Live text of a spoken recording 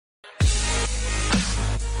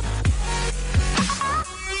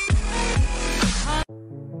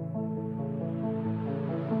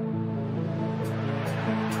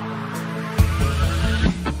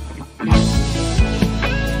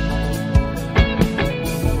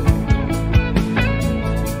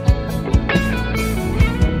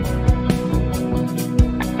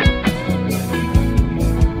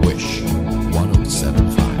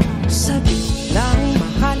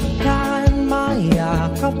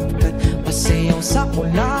Pasayaw sa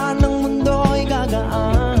ulan ng mundo'y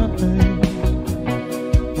gagaan,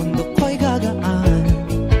 mundo ko'y gagaan.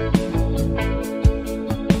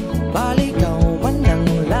 Baligaw man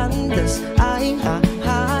ng landas ay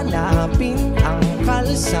hahanapin ang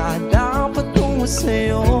kalsada patungo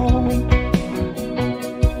sa'yo.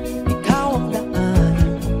 Ikaw ang daan.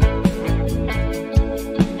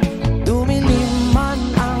 Dumilim man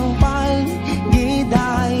ang paligid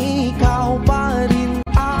ay ikaw pa rin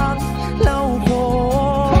ang law ko.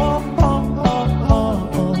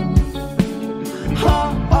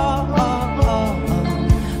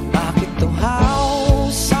 Bakit uhaw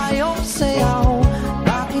sa'yo sayaw?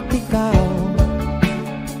 Bakit ikaw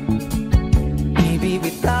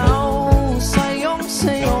ibibitaw sa'yong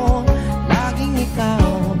sayo? Laging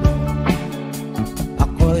ikaw.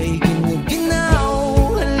 Ako'y ginuginaw.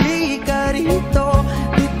 Halika rito,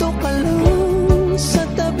 dito ka lang sa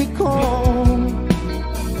tabi ko.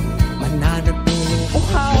 Mananatiling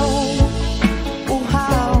uhaw,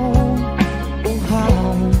 uhaw, uhaw.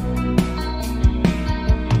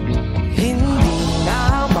 Hindi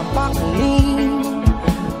na mapakaling,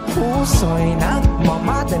 puso'y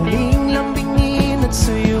nagmamadaling lambingin at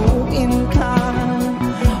suyuin ka.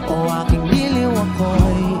 O aking giliw,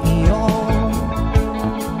 ako'y iyo.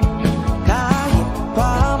 Kahit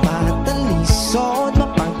pa matalisod,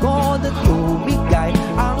 mapagod at tumigay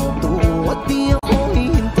ang tuwa, di ako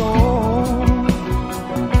hihinto.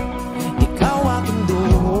 Ikaw aking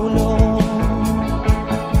dulo.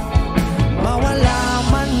 Mawala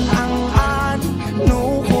man ang ano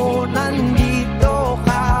ko, nandito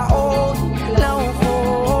ka o ilaw ko.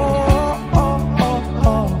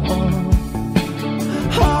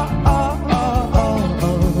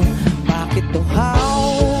 Bakit uhaw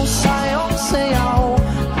sa'yong sayaw?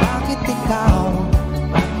 Bakit ikaw?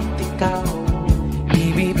 Bakit ikaw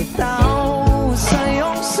ibibitaw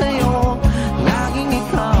sa'yong sayo? Laging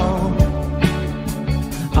ikaw.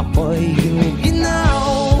 Ako'y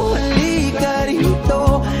ginuginaw. Halika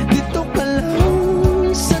rito, dito ka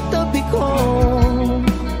lang sa tabi ko.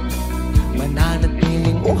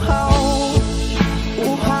 Mananatiling uhaw,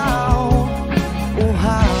 uhaw,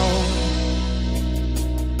 uhaw.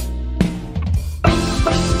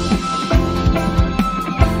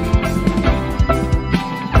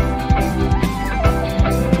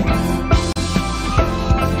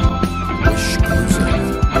 Wish Music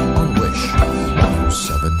on Wish 107.5.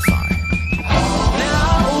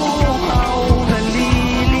 Nauhaw,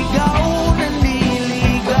 naliligaw,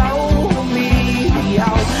 naliligaw,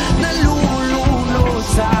 umiiyaw, nalululo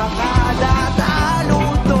sa kada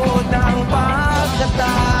taluto ng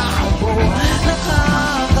pagkatao.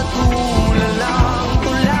 Nakakatulala ang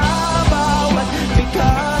tula, bawat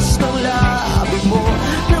bigas ng labi mo.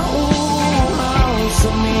 Nauhaw,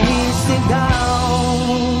 sumisigaw.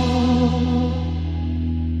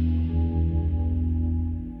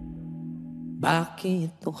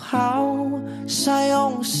 Bakit uhaw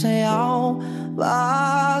sa'yong sayaw?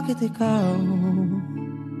 Bakit ikaw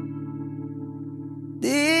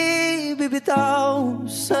di bibitaw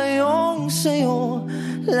sa'yong sayo?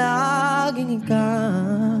 Laging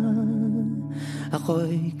ikaw.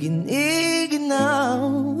 Ako'y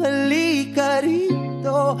giniginaw. Halika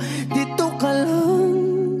rito, dito ka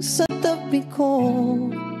lang sa tabi ko.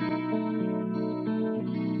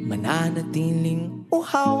 Mananatiling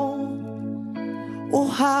uhaw,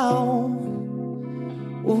 uhaw,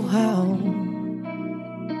 uhaw.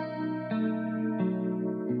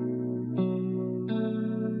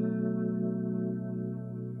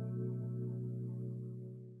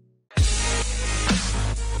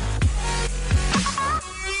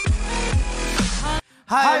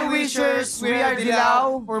 Hi Wishers, we are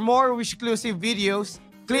Dilaw. For more Wish exclusive videos,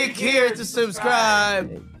 click here to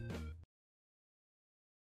subscribe.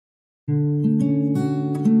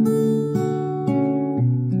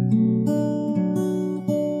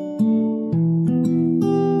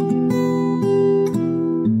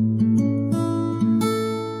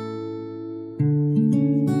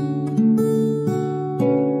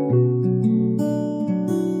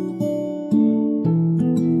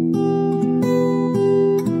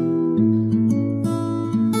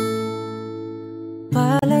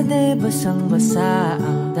 Pala'y basang-basa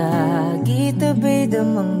ang dagit, abay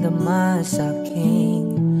damang-dama sa'king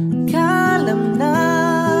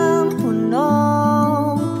kalamnang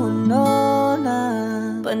punong-puno na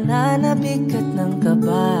pananabik at ng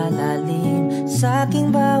kabalalim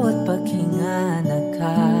sa'king bawat paghinga.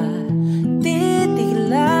 Nakatitig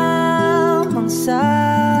lamang sa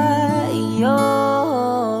iyo,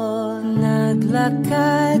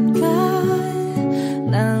 naglakad ka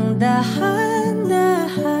ng dahan-dahan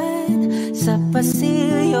sa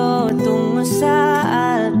pasilyo sa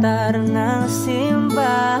altar ng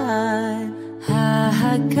simbahan.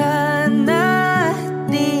 Hahagan na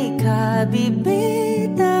di ka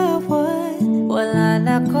bibitawan, wala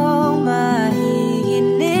na kong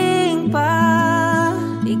mahihiling pa.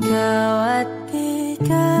 Ikaw at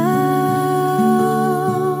ikaw,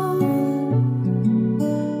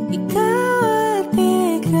 ikaw at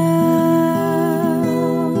ikaw,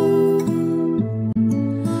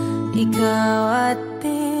 ikaw at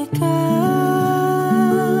ikaw,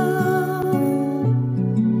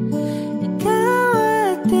 ikaw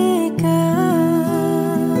at ikaw.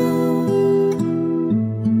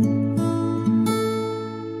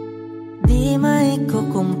 Di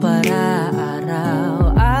maikukumpara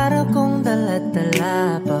araw-araw kong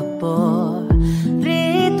dala-dala pa po.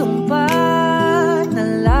 Ritong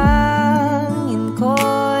panalangin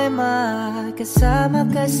ko'y makasama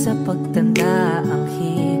ka sa pagtanda. Ang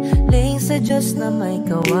hiling sa Diyos na may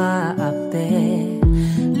kawaape,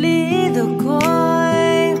 lido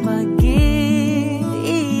ko'y maging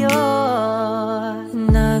iyo.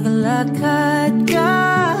 Naglakad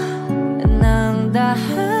ka ng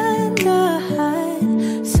dahan-dahan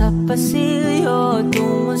sa pasilyo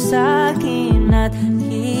tungo sa'kin at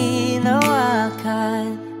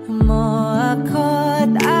hinawakan mo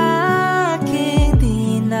ako't aking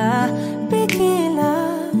di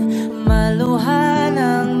napigilan. Maluha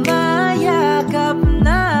ng mayakap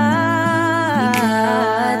na.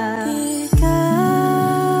 Ikaw at ikaw,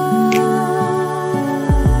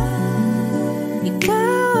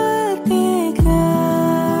 ikaw at ikaw,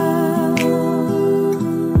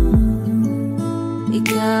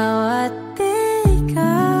 ikaw at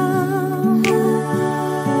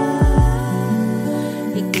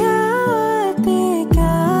ikaw.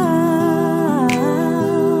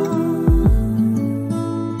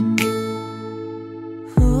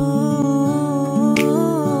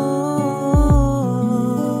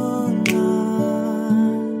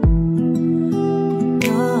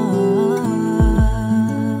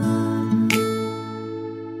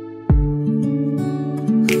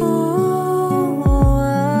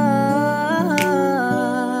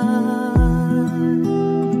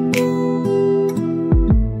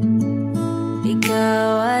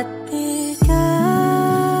 Ikaw at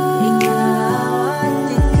ikaw, ikaw at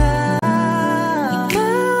ikaw,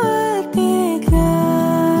 ikaw at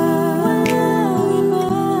ikaw, walang iba.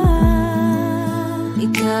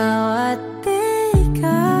 Ikaw at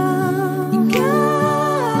ikaw,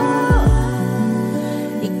 ikaw,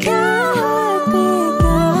 ikaw at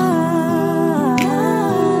ikaw,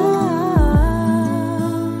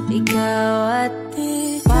 ikaw at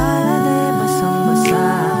ikaw. Palagay basang-basa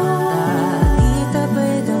ang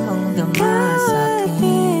tagitabay damang-dama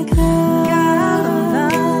sa'kin. Karoon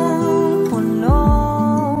ng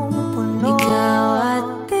punong-puno. Ikaw at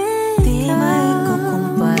ikaw, di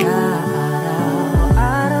maikukumpara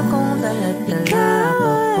araw-araw kong dala-dala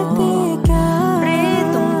pa po.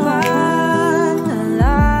 Ritong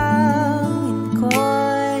panalangin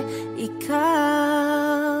ko'y ikaw.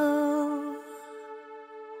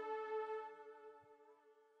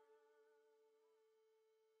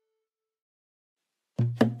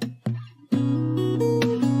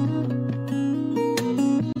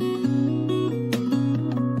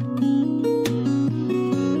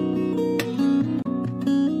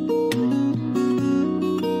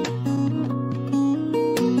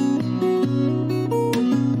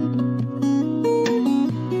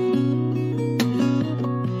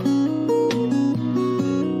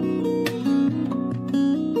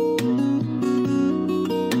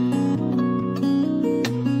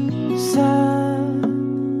 Sa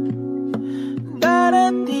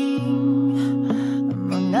darating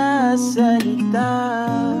mga salita,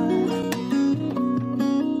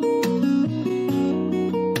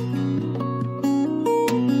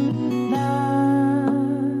 na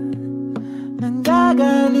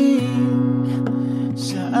nanggagaling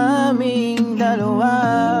sa aming dalawa.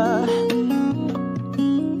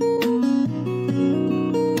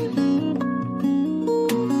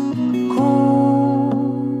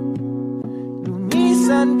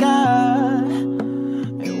 Lumisan ka,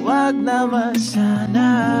 ay wag naman sana.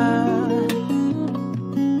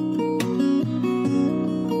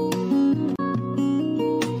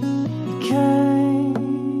 Ika'y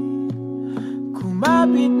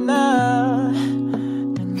kumapit na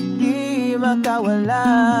nang hindi makawala.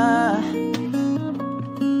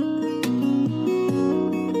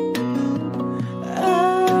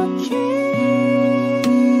 Aking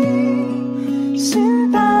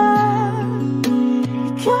sinta,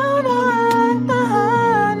 ikaw na ang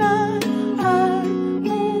tahanan at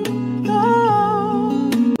mundo.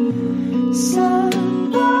 Sa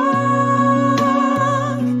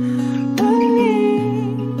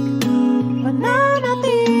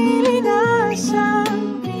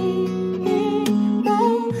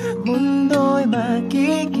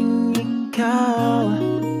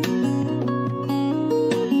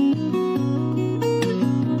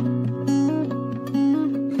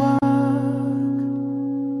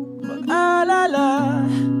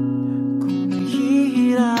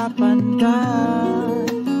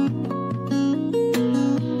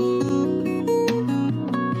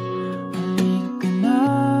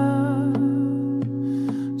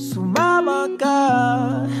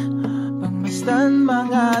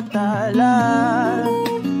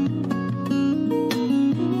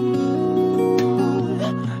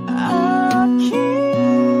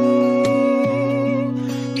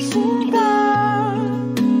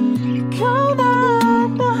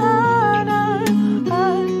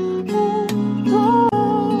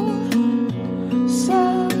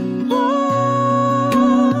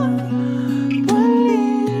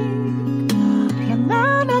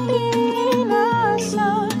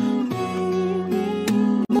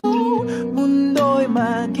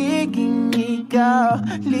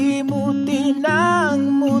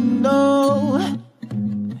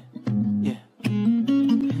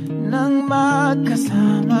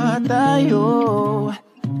tayo.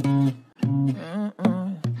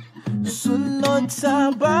 Sunod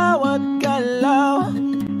sa bawat galaw,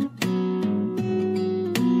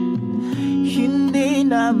 hindi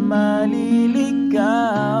na maliligaw.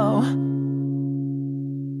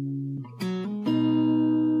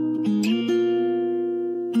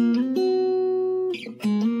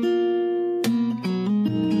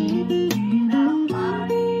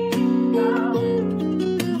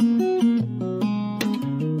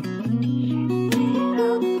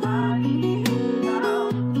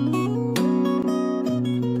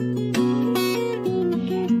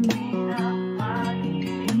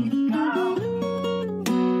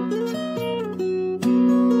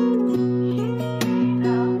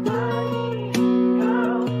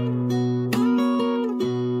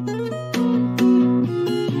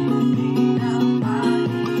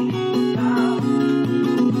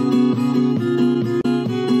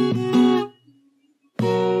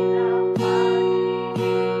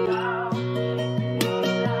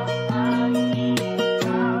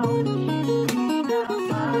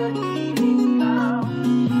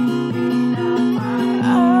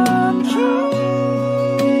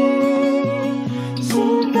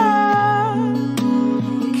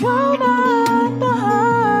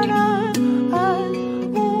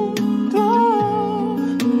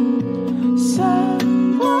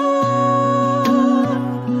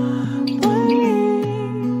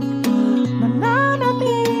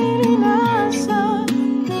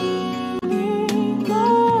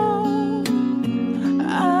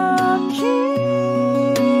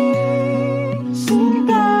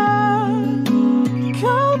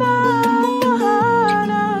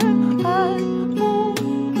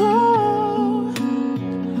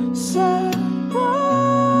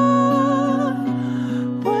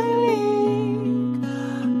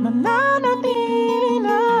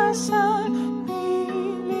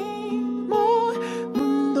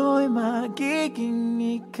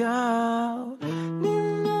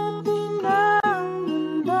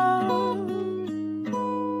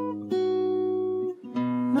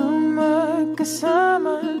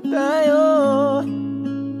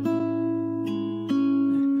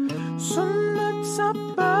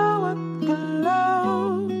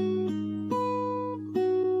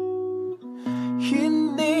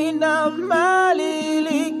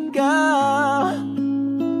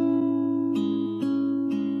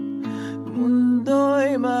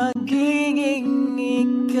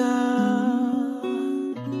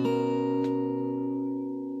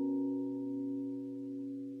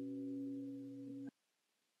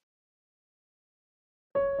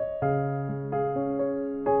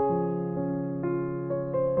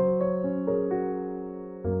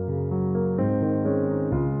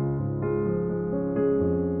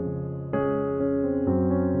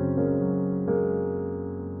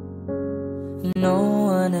 No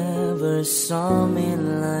one ever saw me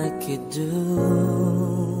like you do.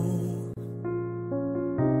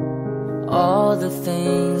 All the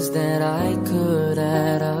things that I could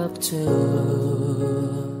add up to,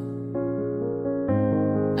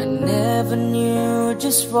 I never knew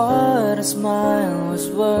just what a smile was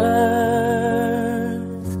worth.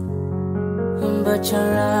 But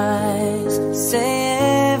your eyes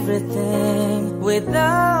say everything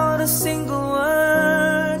without a single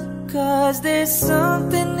word. 'Cause there's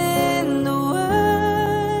something in the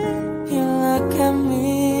way you look at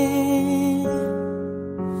me.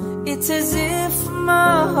 It's as if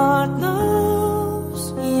my heart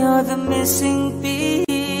knows you're the missing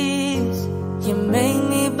piece. You make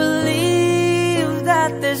me believe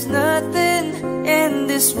that there's nothing in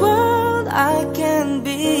this world I can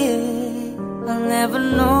be. I'll never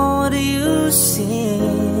know what you see,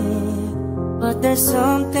 but there's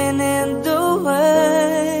something in the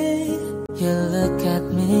way you look at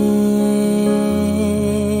me.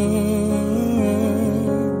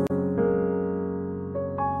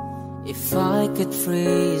 If I could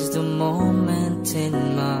freeze the moment in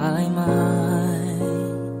my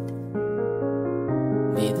mind,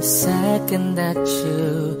 be the second that you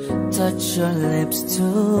touch your lips to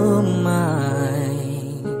mine.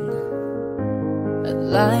 I'd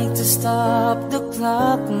like to stop the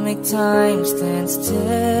clock, make time stand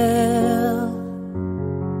still.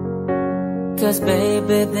 'Cause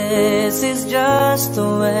baby, this is just the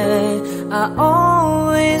way I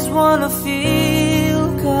always wanna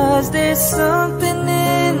feel. 'Cause there's something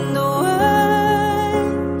in the way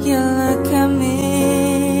you look at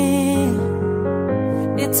me.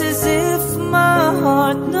 It's as if my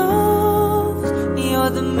heart knows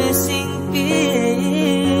you're the missing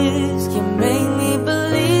piece. You make me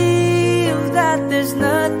believe that there's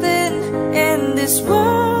nothing in this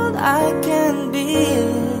world I can be.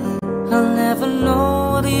 I'll never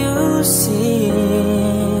know what you see,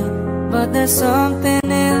 but there's something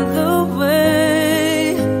in the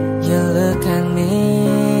way you look at me.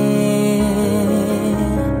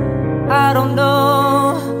 I don't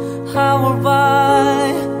know how or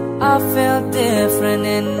why I felt different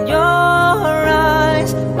in your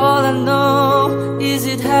eyes. All I know is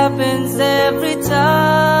it happens every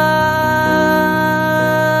time.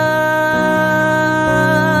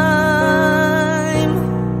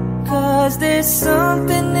 'Cause there's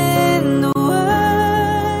something in the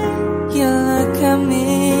way you look at me.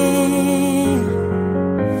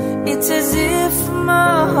 It's as if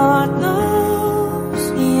my heart knows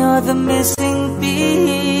you're the missing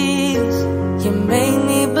piece. You made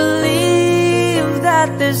me believe that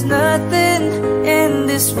there's nothing in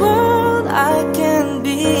this world I can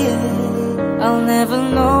be. I'll never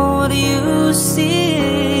know what you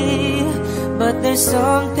see, but there's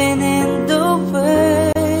something in the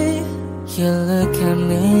way you look at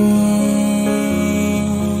me.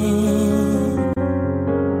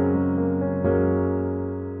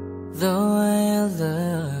 The way you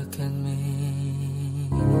look at me.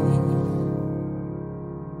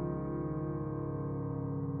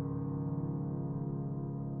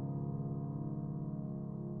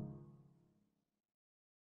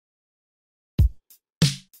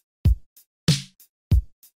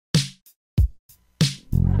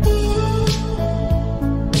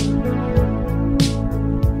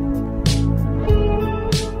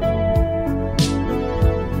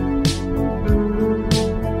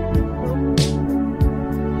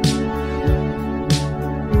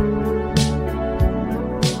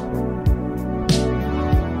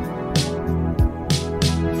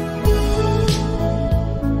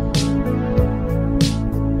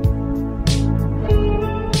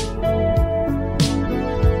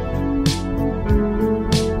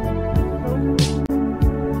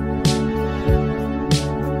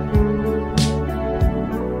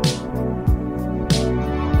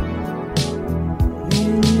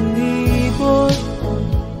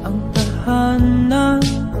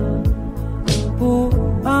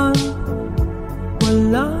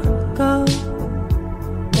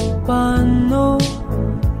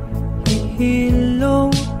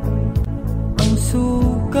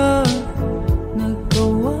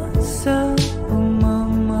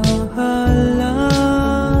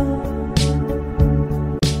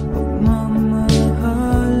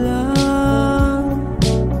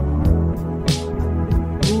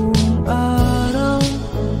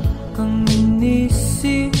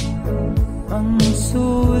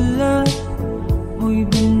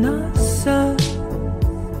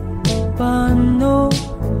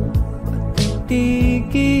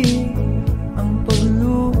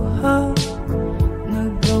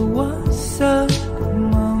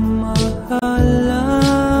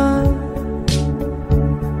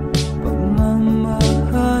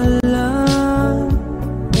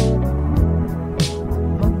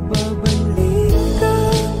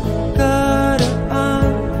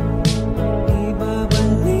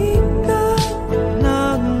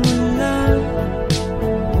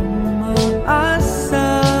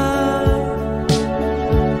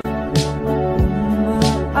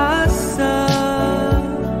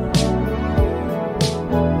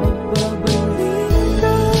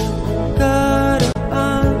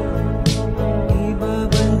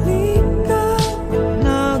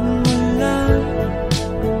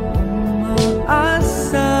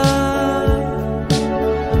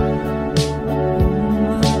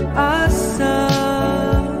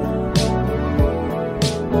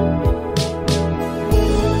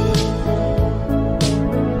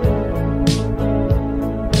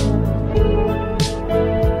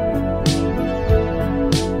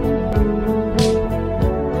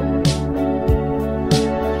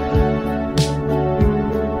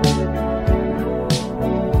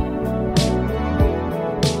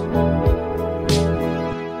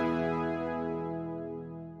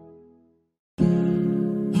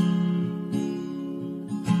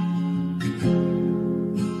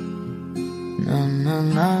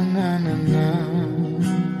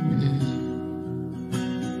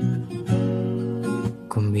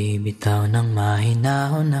 Kung bibitaw ng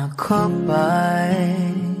mahinahon ako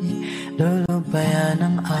ba'y lulubayan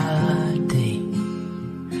ng ating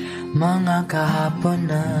mga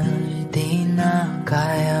kahapon na di na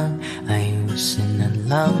kayang ayusin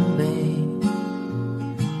ng lambing.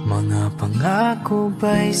 Mga pangako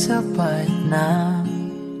ba'y sapat na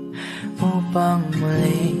upang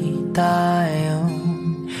muli tayong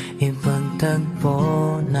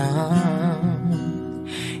ipagtagpo ng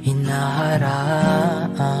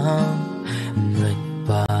hinaharap? Ba't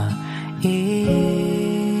ba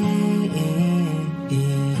iiwan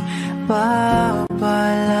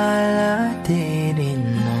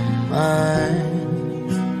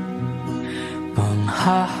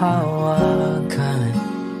hahawakan?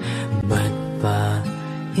 Ba't ba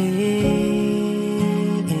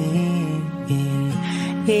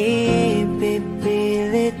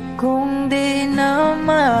ipipilit kong di na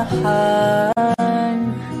mahal?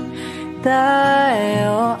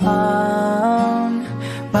 Tayo ang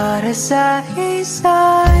para sa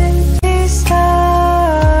isa't isa.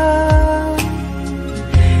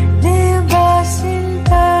 Di ba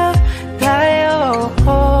sinta tayo?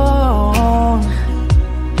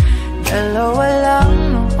 Dalawa lang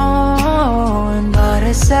noon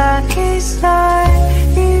para sa isa't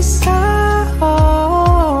isa.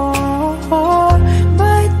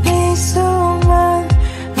 Ba't di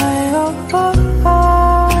sumayon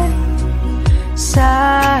sa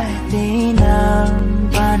atin ang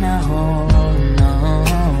panahon?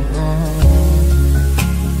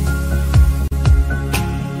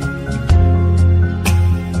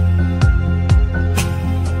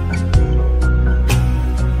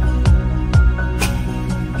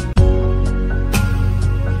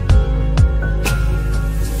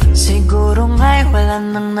 Siguro nga'y wala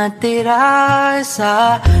nang natira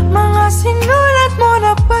sa mga sinulat mo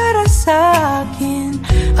na para sa akin.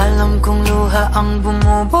 Alam kong luha ang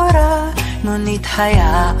bumubura, ngunit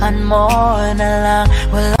hayaan mo na lang.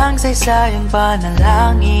 Walang saysayang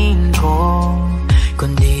panalangin ko,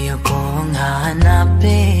 kundi ako ang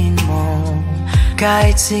hahanapin mo.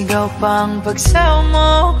 Kahit sigaw pang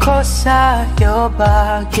pagsamo ko sa'yo,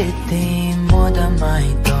 bakit di mo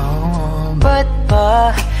damay ito? Ba't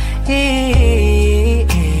ba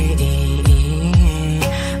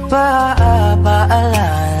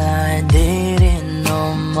paalala di rin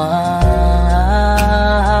naman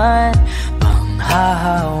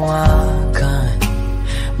panghahawakan?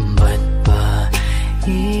 Ba't ba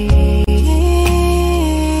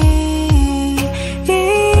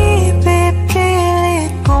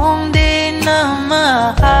ipipilit kong di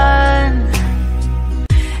naman?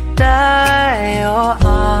 Tayo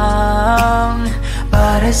ang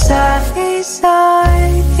para sa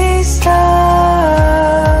isa't isa.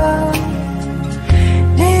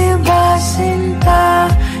 Di ba sinta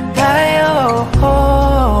tayo?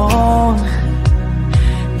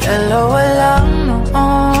 Dalawa lang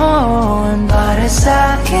noon para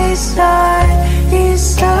sa isa't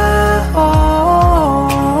isa.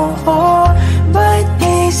 Ba't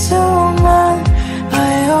di sumayon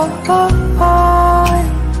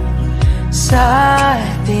sa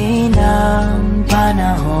atin ang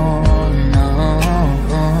panahon?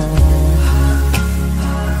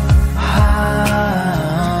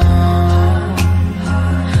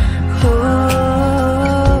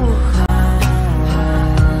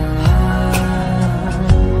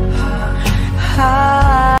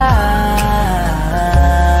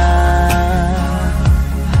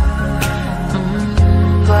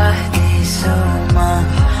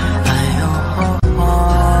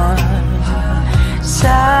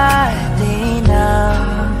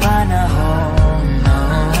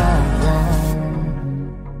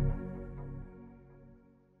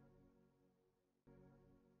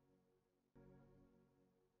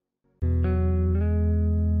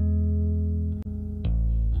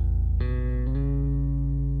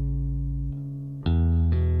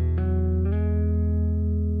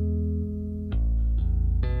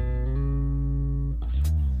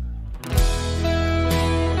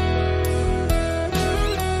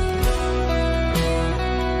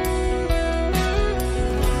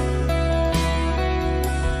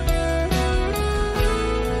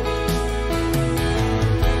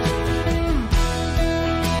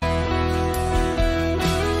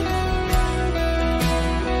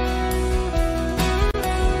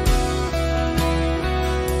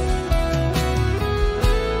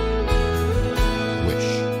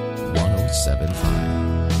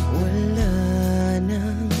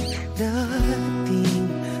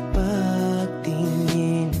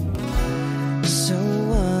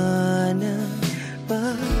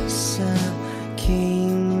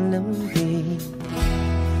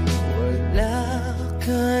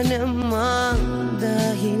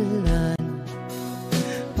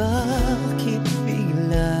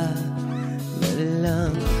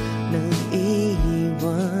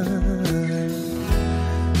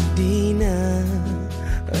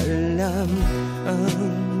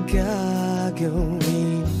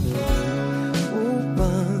 gagawin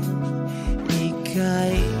upang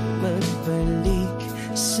ika'y magbalik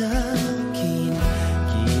sa'kin?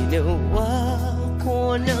 Ginawa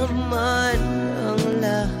ko naman ang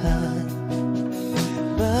lahat,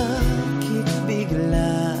 bakit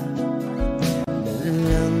bigla na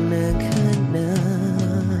lang naghanap?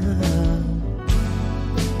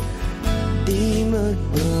 Di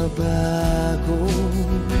magbabago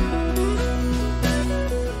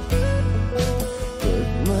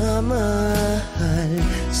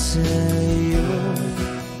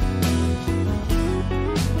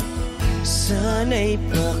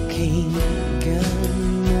pakinggan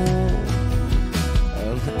mo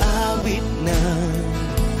ang awit ng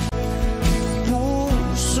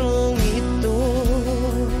pusong ito.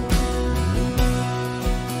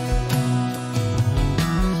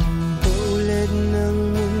 Tulad ng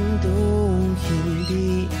mundong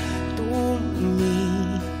hindi tumitigil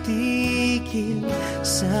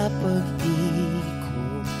sa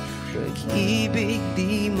pag-ikot, pag-ibig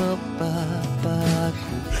di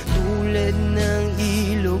mapapago. Tulad ng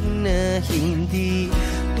ilog na hindi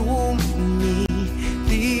tumitigil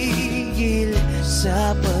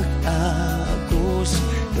sa pag-agos,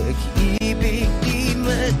 pag-ibig di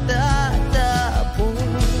matatapos.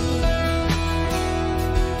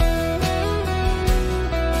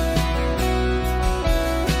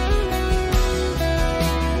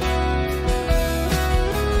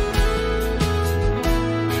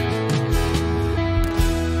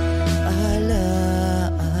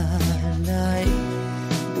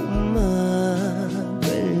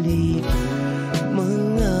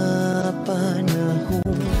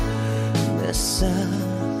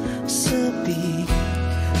 Sasabi,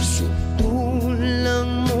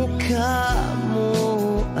 sutulang mukha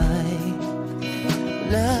mo ay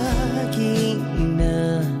laging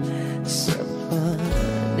nasa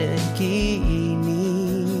panaginip.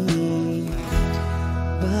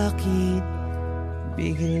 Bakit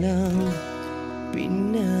biglang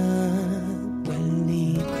pinabalik?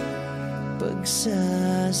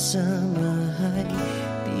 Pagsasamahay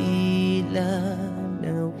tila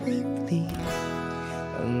nawagli.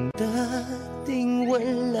 Ang dating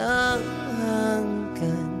walang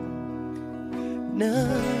hanggan,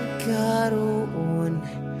 nagkaroon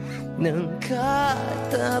ng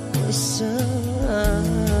katapusan.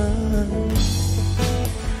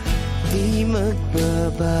 Di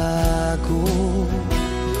magbabago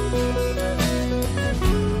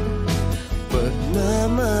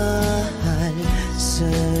pagmamahal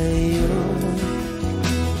sa'yo.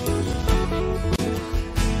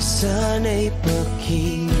 Sana'y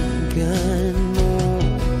pakinggan mo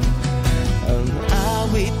ang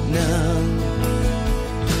awit ng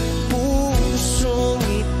pusong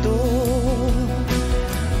ito.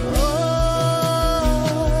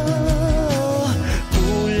 Oh,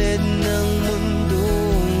 tulad ng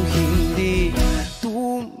mundong hindi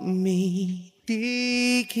tumitigil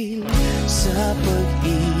sa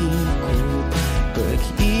pag-ikot,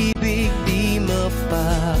 pag-ibig di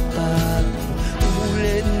mapapago.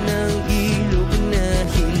 Tulad ng ilog na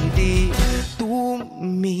hindi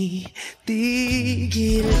tumitigil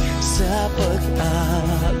sa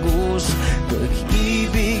pag-agos,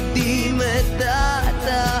 pag-ibig di matatapos.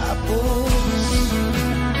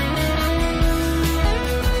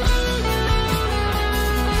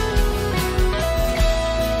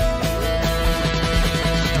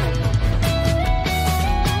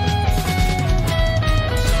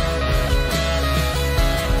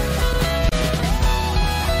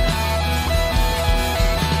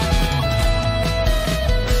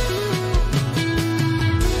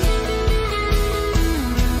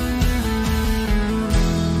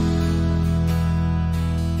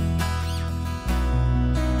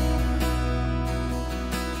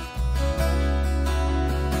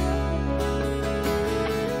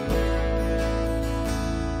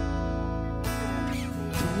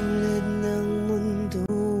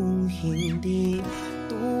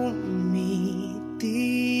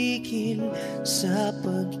 Sa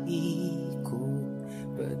pag-ikot,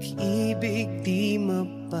 pag-ibig di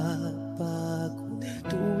mapapago.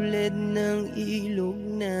 Tulad ng ilog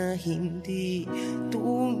na hindi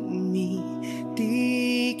tumitigil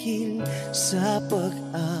sa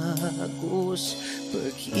pag-agos,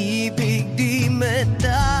 pag-ibig di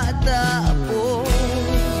matatapos.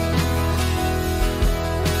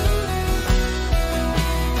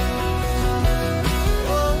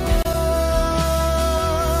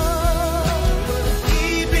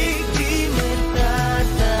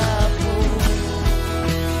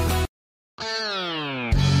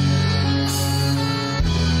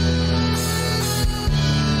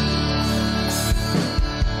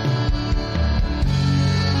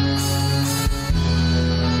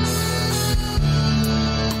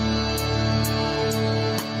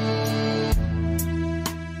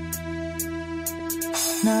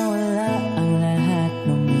 Nawala ang lahat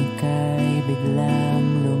nung ika'y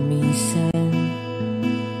biglang lumisan.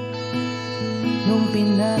 Nung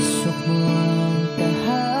pinasok mo ang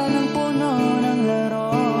tahanang puno ng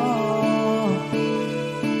laro,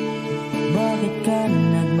 bakit ka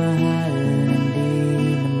nagmahal ng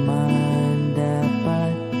di naman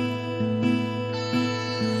dapat?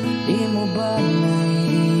 Di mo ba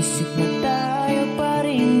naisip na tayo pa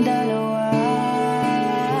rin dalawa?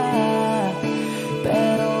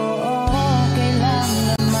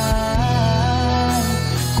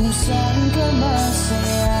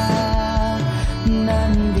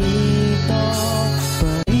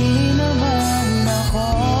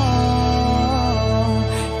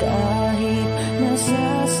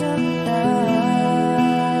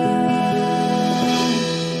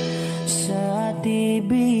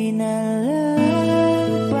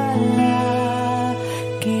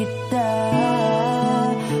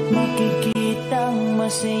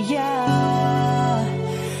 masaya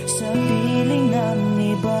sa piling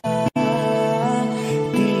ng iba.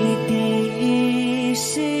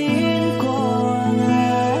 Titiisin ko ang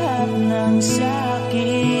lahat ng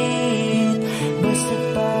sakit basta't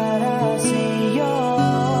para sa'yo,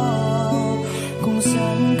 kung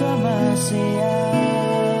saan ka masaya.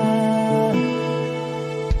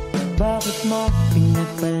 Bakit mo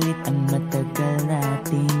pinagpalit ang matagal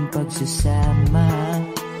nating pagsasama?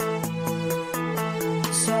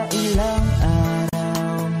 Sa ilang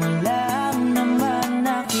araw mo lang naman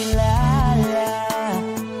nakilala.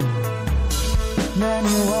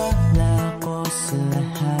 Naniwala ko sa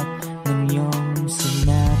lahat ng iyong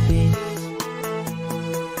sinabi,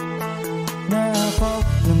 na ako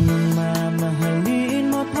lang ang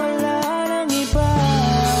mamahalin mo't wala nang iba.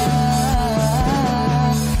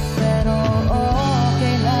 Pero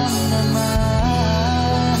okay lang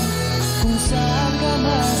naman kung saan ka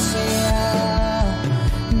masaya.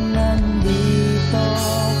 Nandito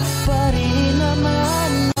pa rin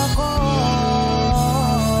naman ako,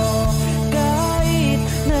 kahit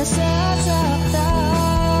nasasaktan.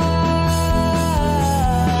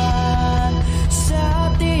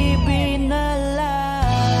 Sa TV na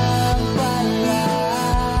lang pala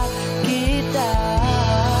kita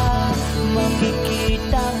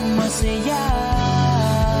makikitang masaya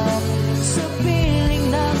sa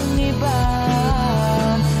piling ng iba.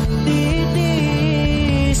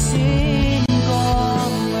 Titiisin ko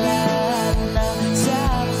ang lahat ng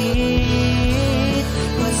sakit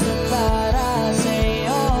basta para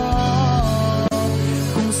sa'yo,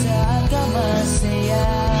 kung saan ka masaya.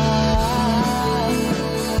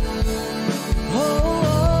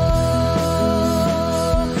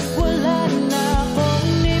 Wala na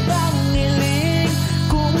akong ibang hiling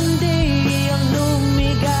kundi ang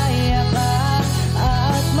lumigaya ka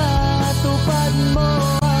at matupad mo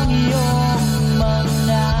ang iyong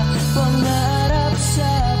mga pangarap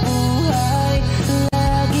sa buhay.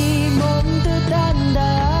 Lagi mong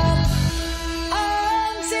tatandaan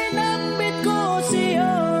ang sinambit ko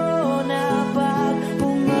sa'yo, na pag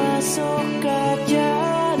pumasok ka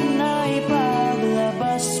dyan ay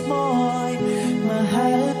paglabas mo'y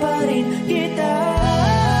mahal pa rin kita.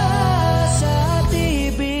 Sa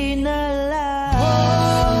TV na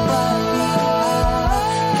lang pala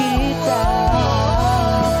kita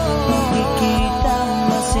makikitang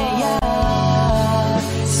masaya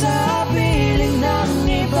sa piling ng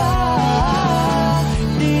iba.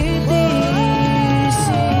 Titiisin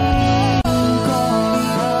ko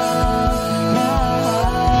ang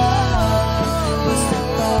lahat basta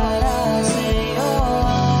para sa'yo,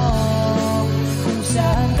 kung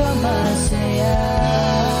saan ka masaya.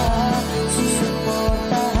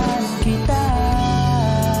 Susuportahan kita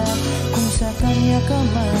kung sa kanya ka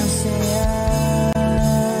masaya.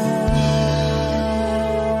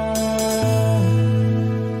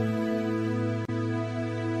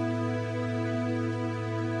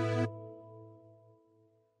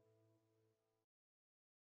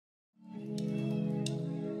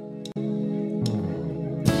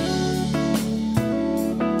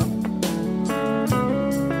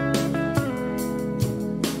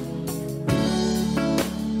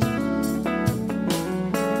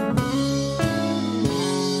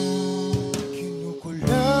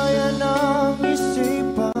 Kinukulaya ng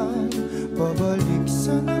isipan, pabalik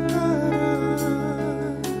sa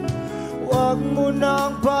nakaraan. Huwag mo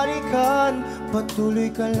nang balikan,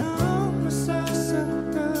 patuloy ka lang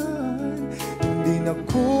masasaktan. Hindi na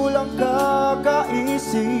kulang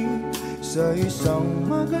kakaisip sa isang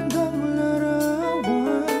magandang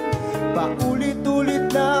larawan.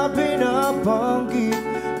 Paulit-ulit na binabanggit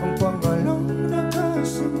ang pangalang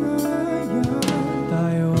nakasanayan.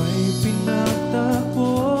 Tayo ay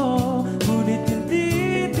pinagtagpo, ngunit hindi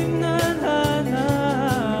tinadhana.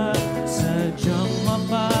 Sadyang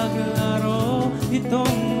mapaglaro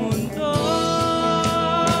itong mundo.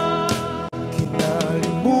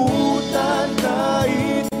 Kinalimutan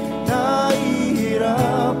kahit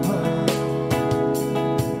nahihirapan,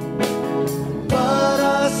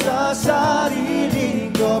 para sa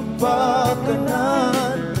sariling kapakanan.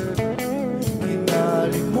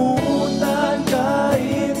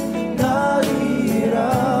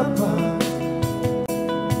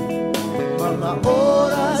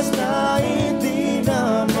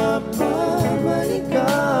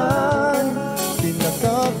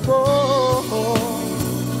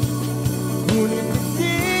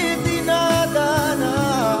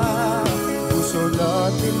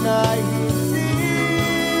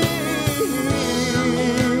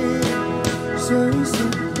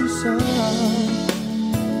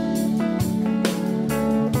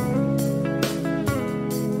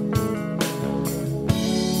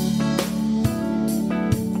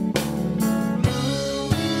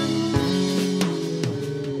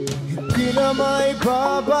 may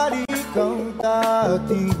babalik ang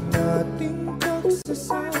dati nating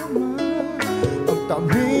pagsasama. Ang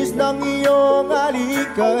tamis ng iyong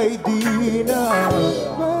halik ay di na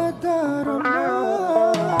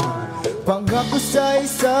madarama. Pangako sa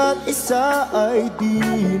isa't isa ay di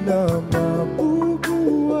na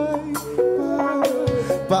mabubuhay pa.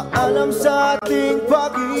 Paalam sa ating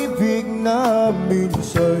pag-ibig na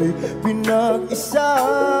minsa'y pinag-isa.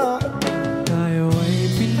 Tayo ay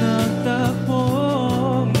pinagtagpo,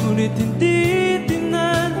 ngunit hindi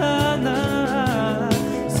tinadhana.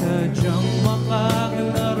 Sadyang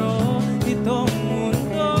makakalaro itong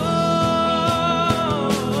mundo.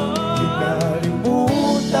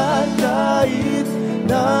 Kinalimutan kahit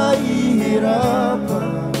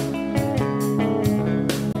nahihirapan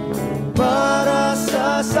para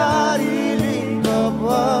sa sariling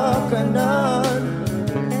kapakanan.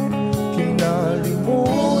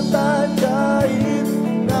 Kinalimutan kahit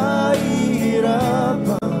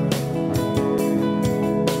nahihirapan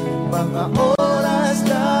mga oras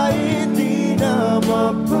na hindi na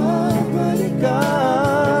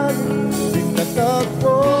mapabalikan.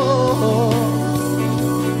 Pinagtagpo,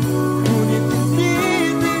 ngunit hindi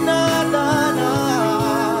tinadhana.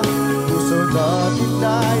 Puso natin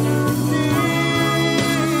ay hindi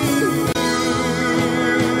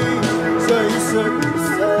sa isa't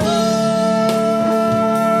isa.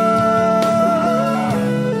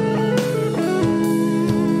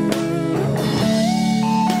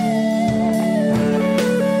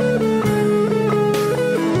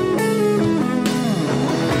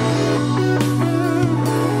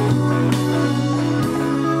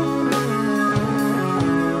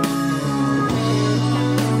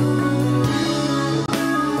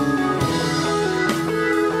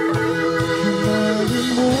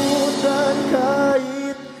 Kinalimutan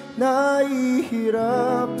kahit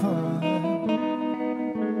nahihirapan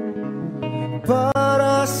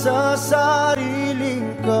para sa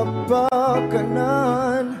sariling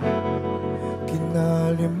kapakanan.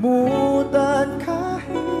 Kinalimutan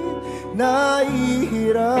kahit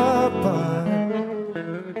nahihirapan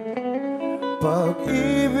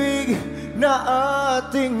pag-ibig na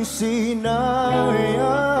ating sinayang.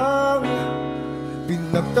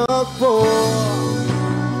 Pinagtagpo,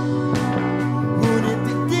 ngunit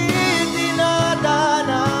hindi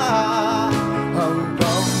tinadhana.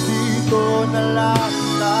 Hanggang dito na lang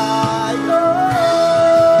tayo.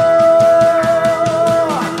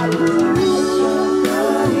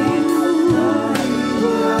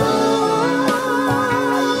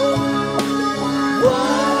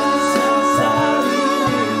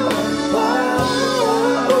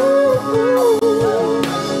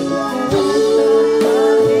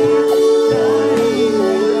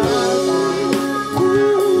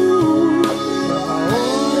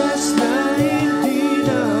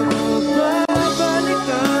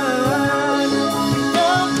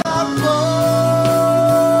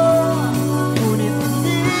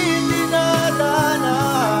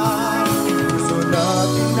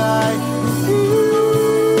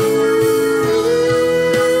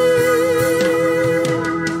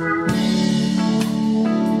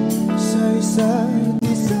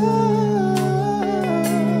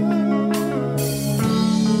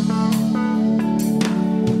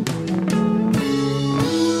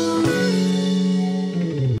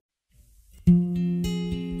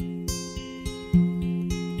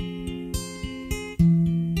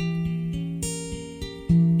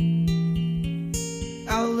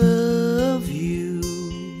 I love you,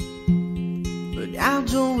 but I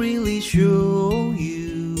don't really show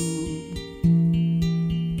you.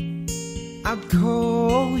 I'd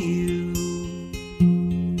call you,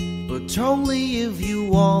 but only if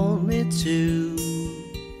you want me to.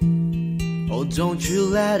 Oh, don't you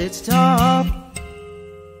let it stop.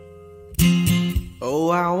 Oh,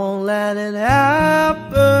 I won't let it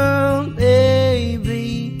happen,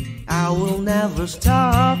 baby. I will never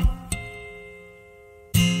stop.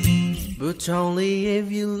 But only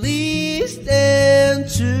if you listen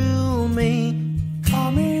to me.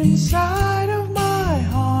 Come inside of my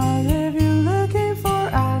heart if you're looking for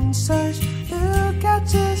answers. Look at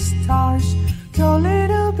the stars, go a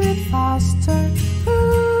little bit faster.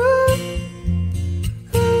 Ooh,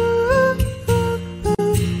 ooh, ooh,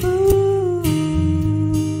 ooh.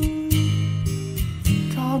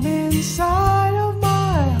 Come inside of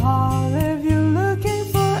my heart if you're looking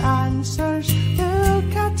for answers.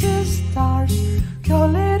 Look at the stars, go a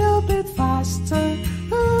little bit faster.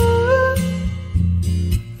 Ooh,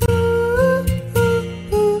 ooh, ooh,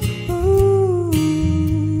 ooh, ooh.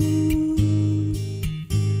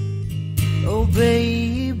 Oh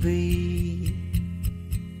baby,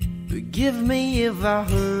 forgive me if I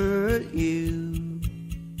hurt hurt you,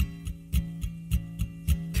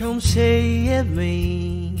 come say it me,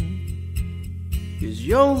 'cause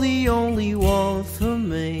you're the only one for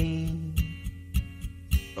me.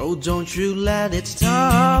 Oh, don't you let it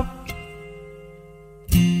stop.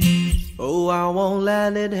 Oh, I won't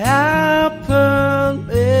let it happen,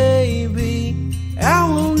 baby. I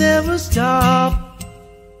will never stop,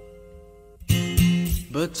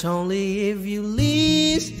 but only if you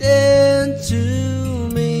listen to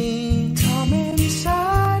me. Come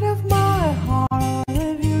inside of my heart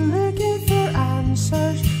if you're looking for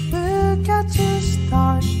answers. Look at the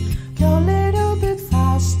stars, go a little bit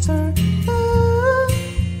faster. Ooh,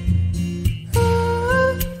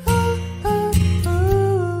 ooh, ooh, ooh,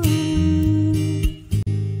 ooh.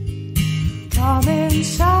 Come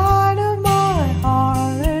inside of my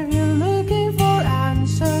heart if you're looking for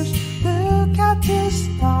answers. Look at the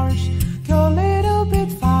stars, go a little bit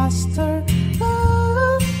faster.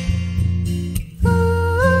 Ooh,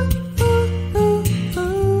 ooh, ooh, ooh,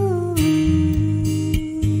 ooh.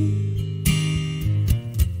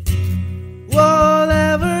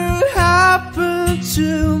 Whatever happened to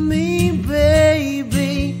me,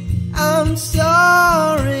 baby, I'm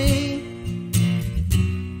sorry.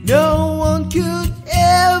 No one could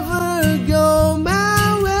ever go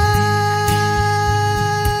my way.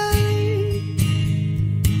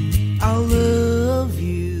 I love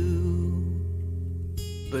you,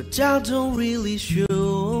 but I don't really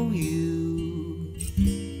show you.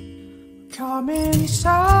 Come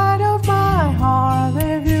inside of my heart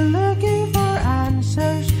if you're looking for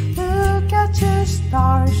answers. Look at the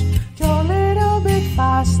stars, go a little bit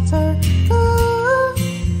faster. Ooh,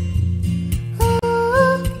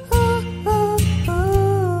 ooh, ooh, ooh,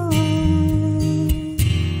 ooh.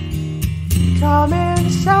 Come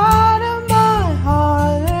inside of my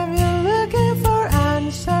heart if you're looking for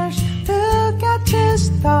answers. Look at the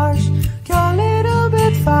stars, go a little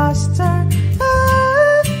bit faster.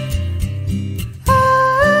 Ooh,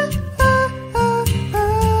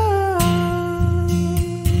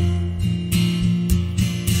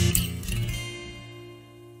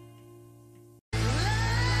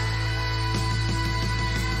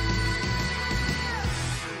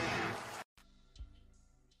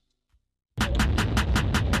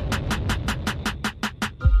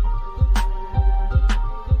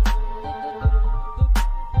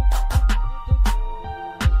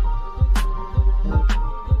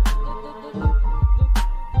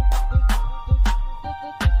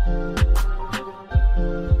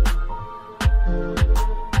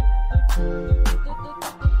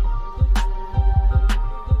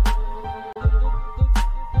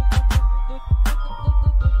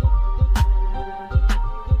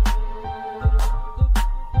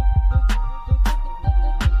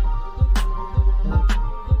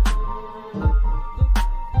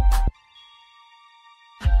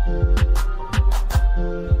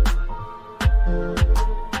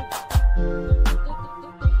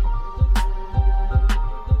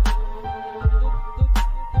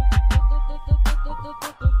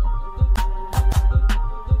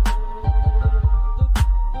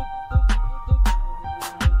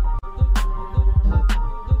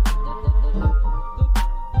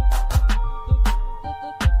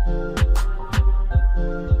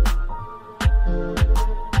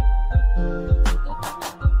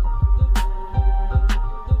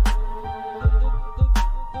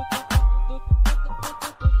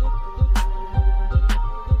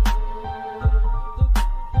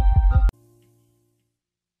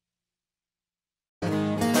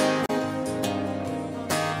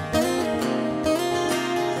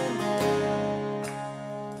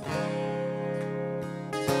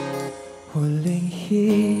 Huling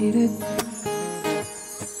hirit,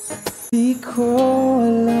 di ko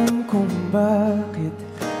alam kung bakit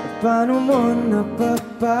at paano mo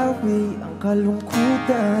napapawi ang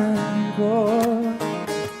kalungkutan ko.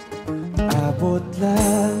 Abot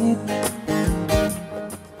langit,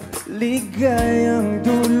 ligayang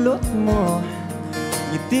dulot mo,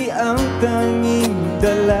 ngiti ang tanging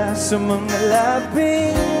dala sa mga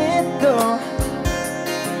labing ito.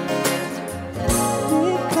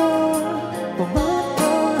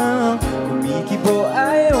 Kumikibo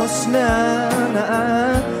ayos na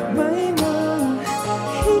may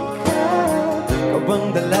mahika o bang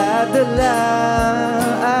dala-dala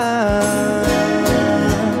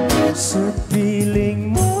sa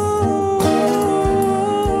piling mo.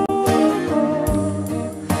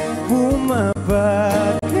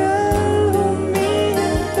 Bumabagal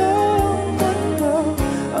huminto ang mundo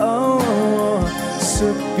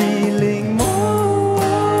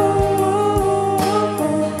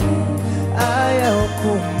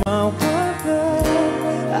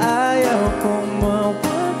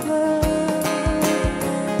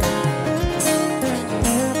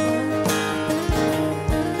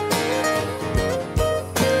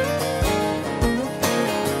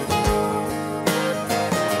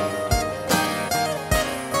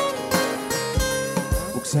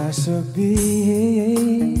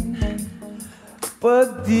sabihin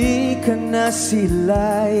pag di ka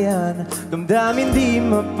nasilayan, damdamin di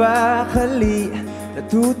mapakali,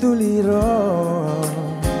 natutuliro.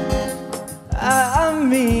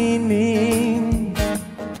 Aaminin,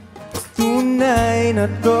 tunay na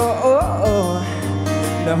to,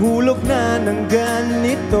 nahulog na ng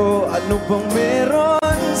ganito. Ano bang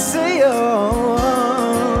meron sa'yo?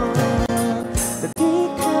 Di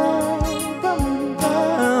ka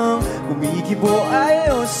bang kumikibo,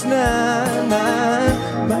 ayos naman.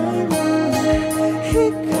 May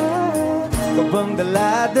mahika ka bang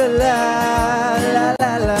dala-dala,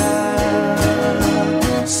 la-la-la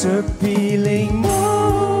sa piling mo?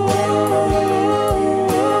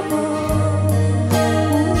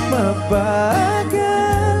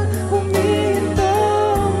 Mabagal huminto,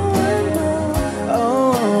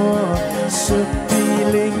 oh, sa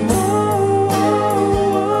piling mo.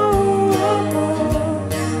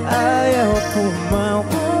 Ayaw kong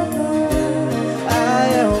mawala,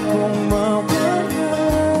 ayaw kong mawala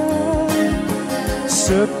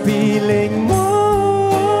sa piling mo.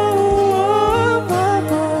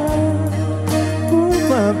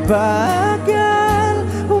 Mabagal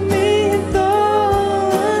huminto,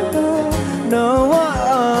 no,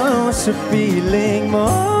 sa piling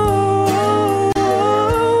mo.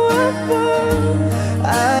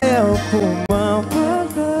 Ayaw kong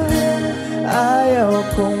mawala, ayaw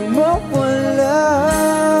kong mawala.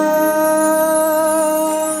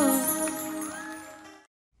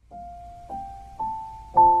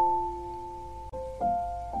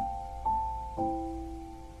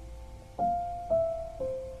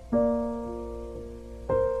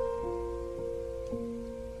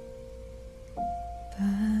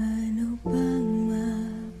 Paano bang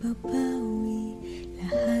mababawi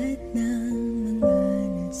lahat ng mga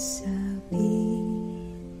nasabi?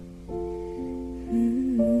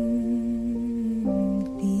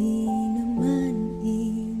 Di naman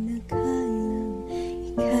inakayang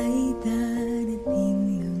ika'y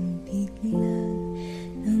darating lang bigla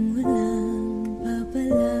nang walang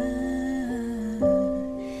babala.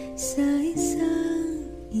 Sa isang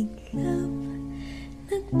iglap,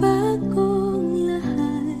 nagbagong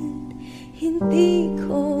lahat. Hindi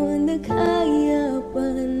ko na kaya pa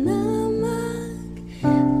na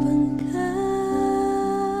magpanggap.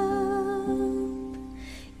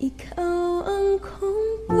 Ikaw ang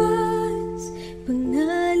kumpas pag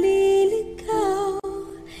naliligaw.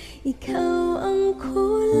 Ikaw ang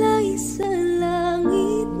kulay sa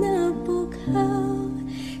langit na bughaw.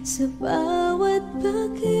 Sa bawat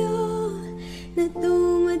bagyo na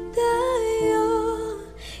dumadayo,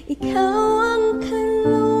 ikaw ang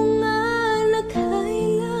kanlungan na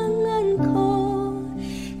kailangan ko.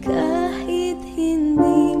 Kahit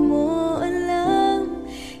hindi mo alam,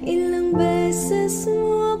 ilang beses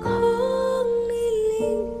mo akong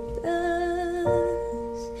niligtas.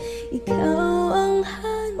 Ikaw